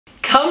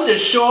come to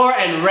shore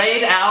and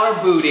raid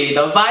our booty.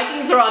 The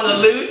Vikings are on the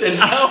loose and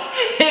so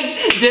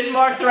is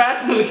Denmark's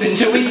Rasmussen.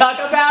 Should we talk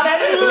about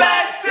it?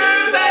 Let's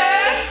do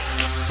this!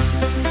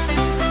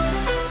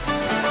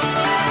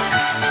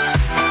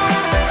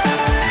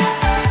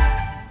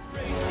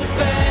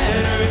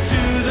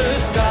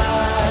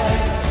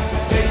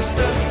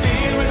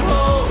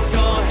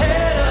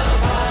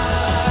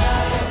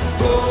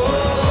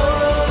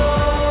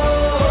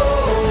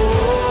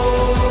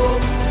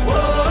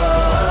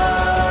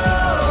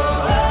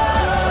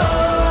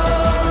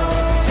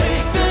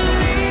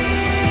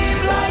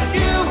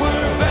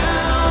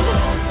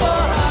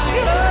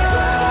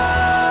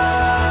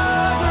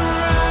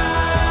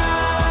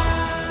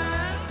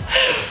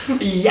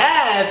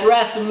 Yes,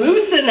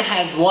 Rasmussen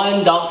has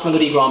won Dansk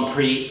Melodi Grand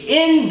Prix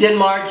in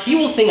Denmark. He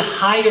will sing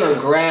Higher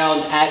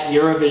Ground at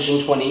Eurovision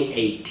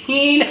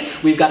 2018.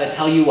 We've got to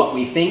tell you what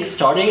we think,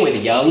 starting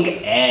with young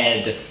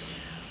Ed.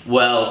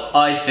 Well,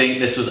 I think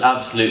this was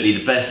absolutely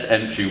the best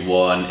entry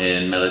one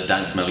in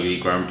Dansk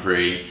Melodi Grand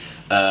Prix.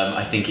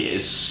 I think it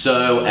is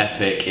so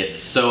epic, it's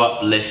so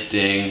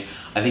uplifting.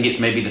 I think it's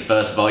maybe the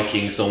first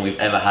Viking song we've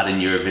ever had in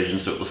Eurovision,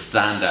 so it will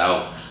stand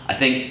out. I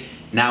think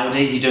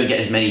nowadays you don't get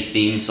as many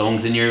theme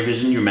songs in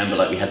Eurovision. You remember,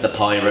 like, we had the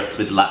Pirates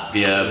with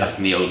Latvia back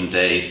in the olden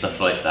days,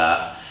 stuff like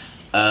that.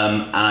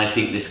 And I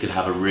think this could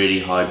have a really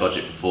high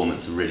budget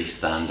performance and really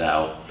stand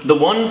out. The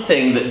one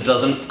thing that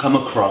doesn't come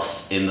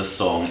across in the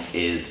song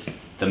is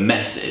the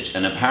message,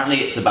 and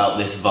apparently it's about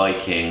this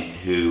Viking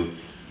who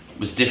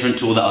was different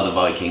to all the other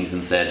Vikings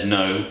and said,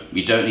 no,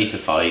 we don't need to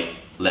fight,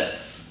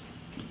 let's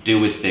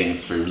deal with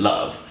things through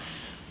love.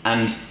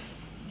 And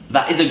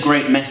that is a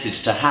great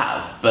message to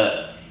have,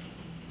 but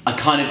I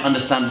kind of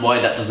understand why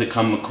that doesn't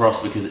come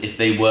across, because if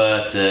they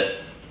were to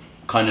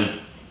kind of,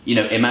 you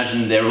know,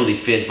 imagine there are all these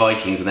fierce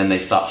Vikings and then they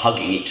start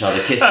hugging each other,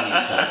 kissing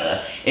each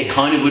other, it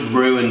kind of would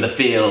ruin the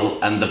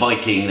feel and the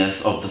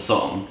Vikingness of the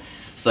song.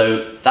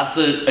 So that's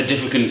a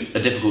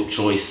difficult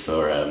choice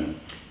for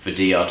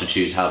DR to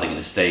choose how they're going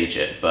to stage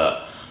it,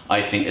 but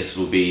I think this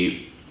will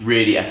be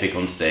really epic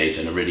on stage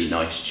and a really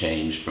nice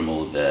change from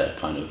all the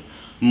kind of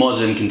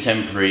modern,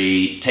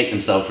 contemporary, take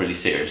themselves really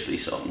seriously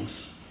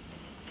songs.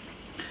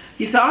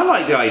 You see, I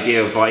like the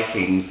idea of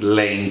Vikings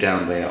laying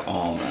down their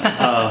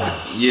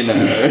armour. You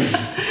know.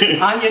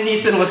 Anja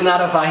Nielsen was not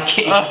a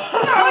Viking. No,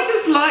 I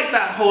just like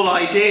that whole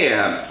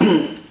idea.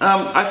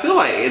 I feel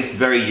like it's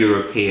very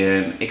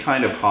European. It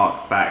kind of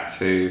harks back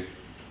to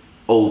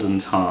olden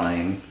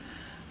times.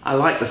 I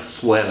like the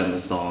swell in the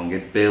song.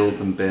 It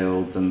builds and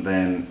builds and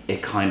then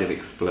it kind of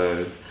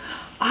explodes.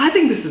 I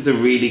think this is a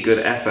really good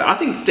effort. I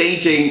think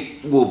staging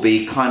will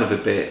be kind of a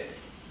bit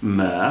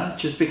meh,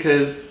 just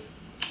because,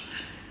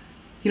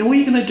 you know, what are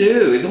you going to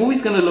do? It's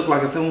always going to look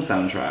like a film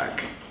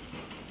soundtrack.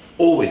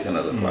 Always going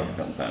to look like a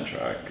film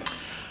soundtrack.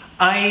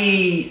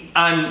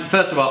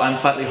 First of all, I'm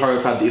slightly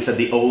horrified that you said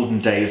the olden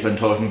days when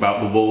talking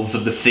about the Wolves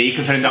of the Sea,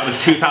 considering that was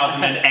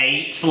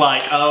 2008.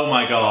 Like, oh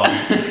my god.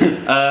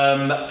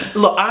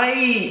 Look,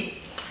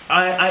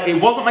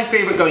 it wasn't my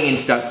favourite going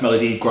into Dansk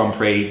Melodi Grand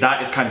Prix.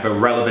 That is kind of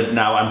irrelevant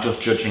now. I'm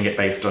just judging it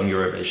based on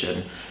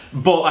Eurovision.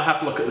 But I have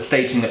to look at the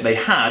staging that they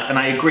had, and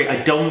I agree, I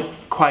don't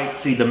quite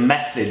see the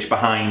message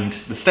behind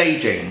the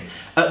staging.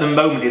 At the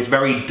moment, it's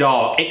very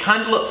dark. It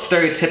kind of looks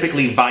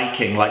stereotypically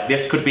Viking, like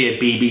this could be a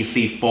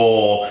BBC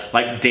 4,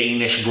 like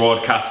Danish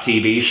broadcast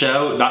TV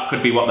show. That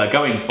could be what they're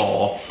going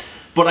for.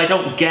 But I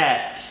don't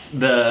get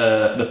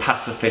the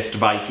pacifist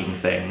Viking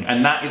thing,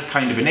 and that is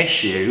kind of an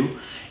issue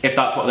if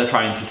that's what they're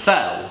trying to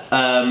sell.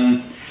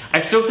 I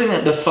still think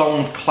that the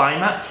song's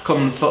climax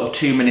comes sort of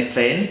 2 minutes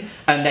in,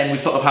 and then we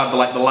sort of have the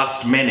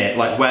last minute,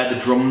 like where the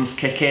drums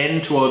kick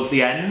in towards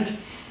the end.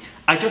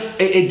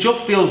 It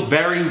just feels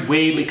very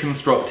weirdly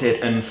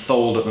constructed and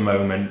sold at the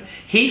moment.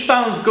 He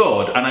sounds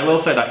good, and I will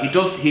say that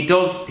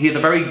he's a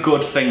very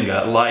good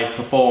singer, live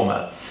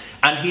performer,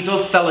 and he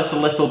does sell it a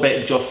little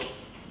bit just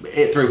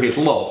through his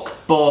look,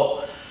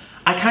 but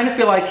I kind of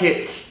feel like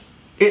it's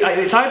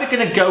either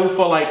going to go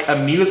for like a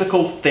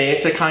musical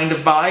theatre kind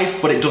of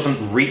vibe, but it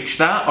doesn't reach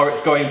that, or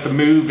it's going for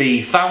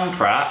movie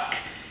soundtrack,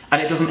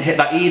 and it doesn't hit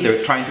that either.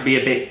 It's trying to be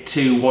a bit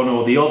too one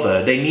or the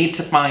other. They need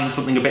to find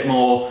something a bit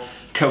more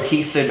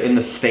cohesive in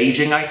the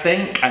staging, I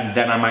think, and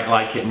then I might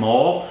like it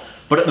more.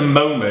 But at the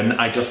moment,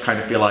 I just kind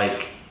of feel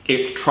like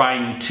it's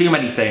trying too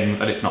many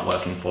things and it's not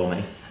working for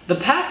me. The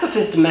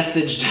pacifist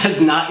message does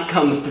not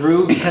come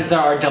through because there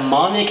are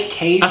demonic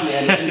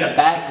cavemen in the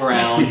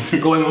background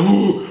going,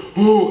 ooh,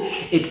 ooh.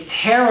 It's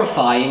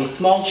terrifying.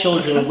 Small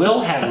children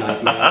will have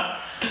nightmares.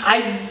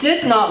 I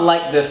did not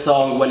like this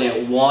song when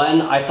it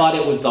won. I thought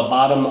it was the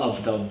bottom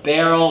of the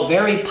barrel.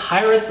 Very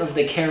Pirates of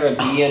the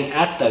Caribbean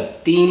at the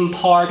theme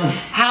park.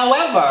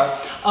 However,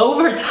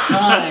 over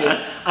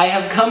time, I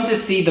have come to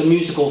see the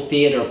musical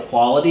theater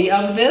quality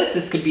of this.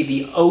 This could be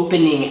the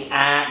opening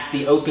act,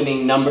 the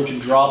opening number to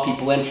draw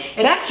people in.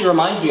 It actually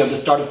reminds me of the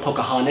start of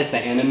Pocahontas, the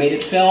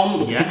animated film,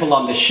 with people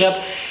on the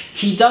ship.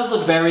 He does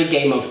look very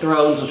Game of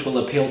Thrones, which will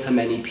appeal to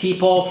many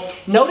people.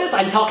 Notice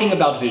I'm talking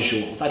about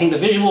visuals. I think the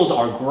visuals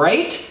are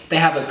great. They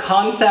have a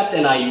concept,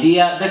 an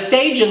idea. The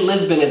stage in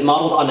Lisbon is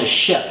modeled on a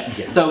ship.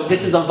 Yes. So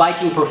this is a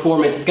Viking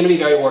performance. It's going to be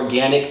very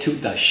organic to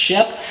the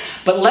ship.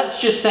 But let's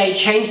just say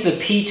change the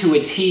P to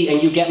a T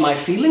and you get my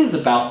feelings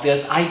about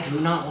this. I do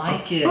not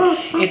like it.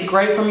 It's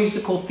great for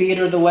musical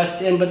theater, the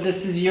West End, but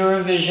this is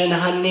Eurovision,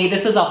 honey.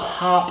 This is a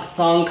pop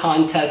song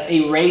contest,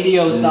 a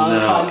radio song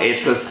contest. No,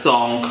 it's a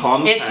song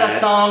contest. It's a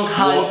song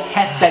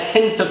contest that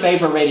tends to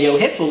favor radio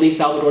hits. We'll leave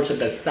Salvador to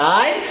the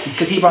side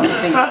because he brought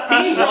something.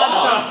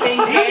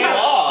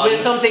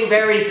 With something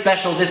very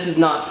special. This is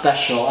not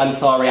special. I'm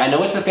sorry. I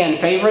know it's a fan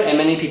favorite and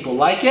many people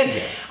like it.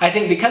 Yeah. I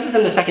think because it's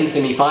in the second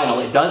semi-final,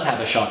 it does have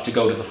a shot to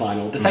go to the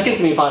final. The second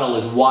semi-final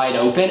is wide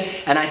open,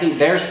 and I think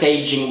their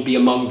staging will be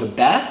among the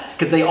best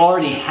because they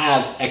already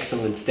have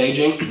excellent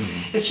staging.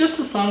 It's just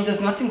the song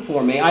does nothing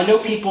for me. I know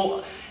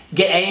people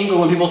get angry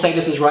when people say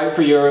this is right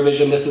for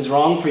Eurovision, this is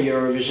wrong for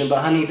Eurovision,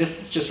 but honey, this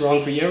is just wrong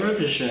for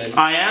Eurovision.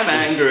 I am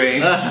angry.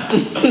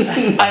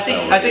 I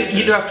think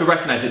you do have to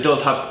recognise it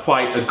does have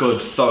quite a good,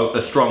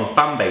 a strong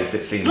fan base,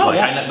 it seems like.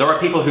 Yeah. And there are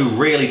people who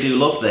really do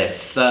love this,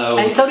 so...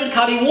 And so did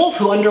Kati Wolf,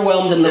 who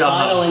underwhelmed in the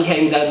final and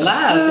came dead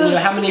last. And you know,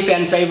 how many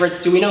fan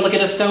favourites do we know? Look at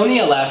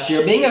Estonia last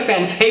year. Being a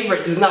fan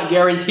favourite does not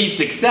guarantee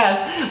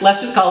success.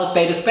 Let's just call a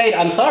spade a spade.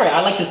 I'm sorry,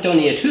 I liked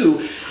Estonia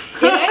too.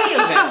 In any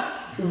event,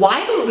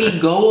 why don't we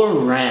go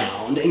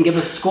around and give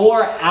a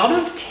score out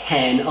of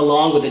 10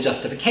 along with the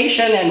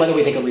justification and whether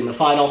we think it'll be in the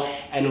final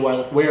and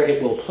where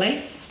it will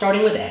place,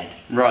 starting with Ed.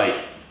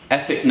 Right.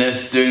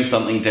 Epicness, doing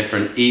something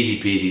different, easy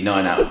peasy,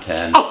 9 out of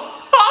 10.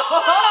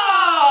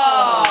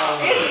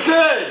 It's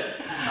good!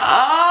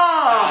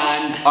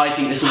 And I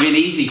think this will be an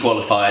easy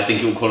qualifier. I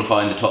think it will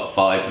qualify in the top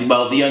 5.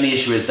 Well, the only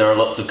issue is there are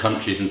lots of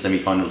countries in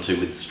semi-final 2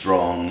 with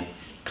strong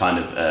kind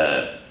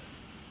of,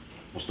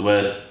 what's the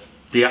word?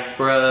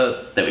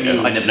 Diaspora. There we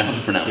go. I never know how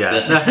to pronounce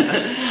it.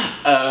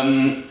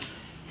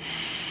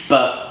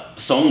 But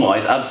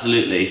song-wise,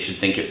 absolutely, should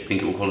think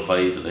it will qualify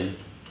easily.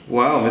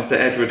 Wow, Mr.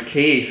 Edward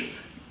Keith,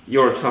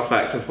 you're a tough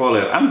act to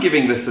follow. I'm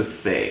giving this a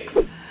 6,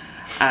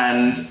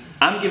 and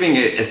I'm giving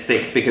it a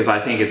 6 because I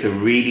think it's a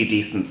really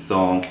decent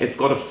song. It's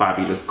got a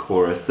fabulous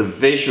chorus. The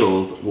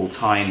visuals will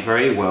tie in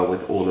very well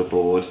with All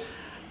Aboard,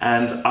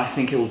 and I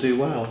think it will do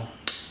well.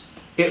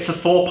 It's a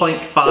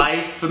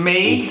 4.5 for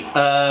me,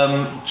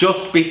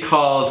 just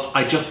because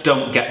I just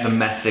don't get the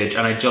message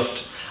and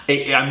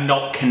I'm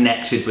not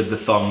connected with the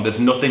song. There's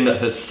nothing that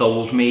has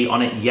sold me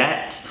on it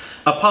yet,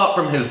 apart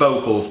from his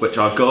vocals, which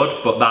are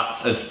good, but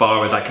that's as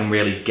far as I can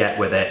really get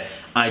with it.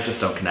 I just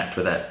don't connect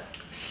with it.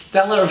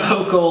 Stellar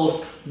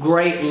vocals,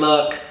 great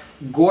look,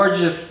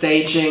 gorgeous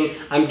staging.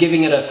 I'm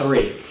giving it a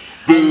 3.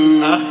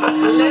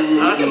 Listen,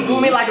 you can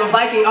boo me like a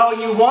Viking all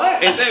you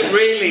want. Is it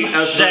really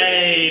a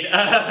shade?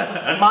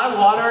 My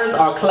waters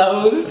are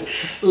closed.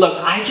 Look,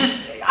 I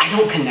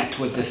don't connect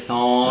with this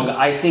song.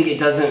 I think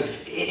it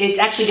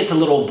actually gets a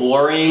little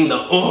boring. The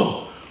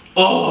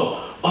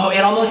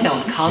it almost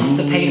sounds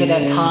constipated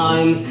at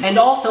times. And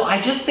also, I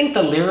just think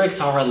the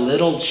lyrics are a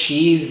little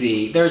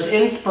cheesy. There's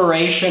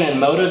inspiration and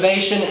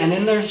motivation, and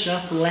then there's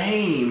just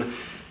lame.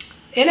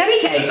 In any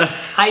case,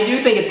 I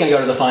do think it's going to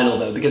go to the final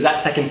though, because that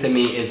second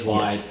semi is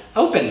wide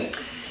open.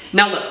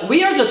 Now look,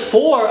 we are just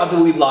 4 of the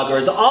Wiwi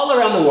bloggers all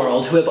around the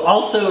world who have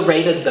also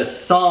rated the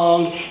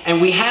song, and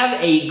we have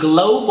a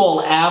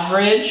global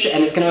average,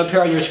 and it's going to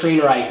appear on your screen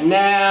right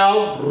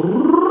now.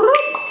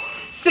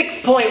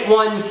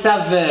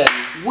 6.17.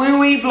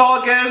 Wiwi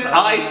bloggers,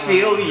 I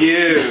feel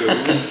you.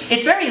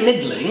 It's very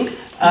middling.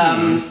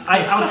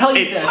 I'll tell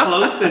you this. It's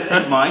closest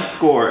to my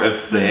score of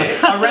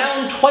 6.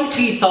 Around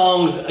 20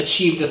 songs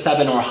achieved a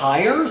 7 or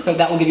higher, so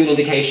that will give you an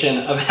indication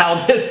of how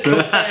this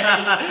compares.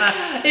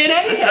 In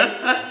any case,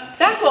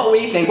 that's what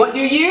we think. What do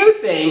you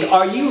think?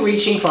 Are you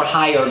reaching for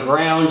higher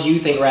ground? Do you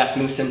think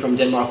Rasmussen from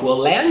Denmark will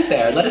land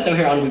there? Let us know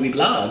here on Wiwi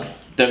Blogs.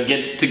 Don't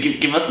forget to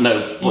give us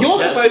no. You're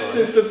supposed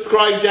to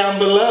subscribe down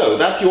below.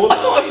 That's your line.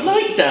 I thought I'd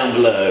like down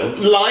below.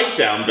 Like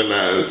down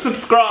below.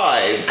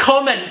 Subscribe.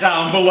 Comment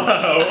down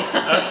below.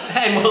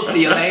 And we'll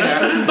see you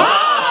later.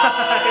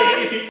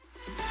 Bye!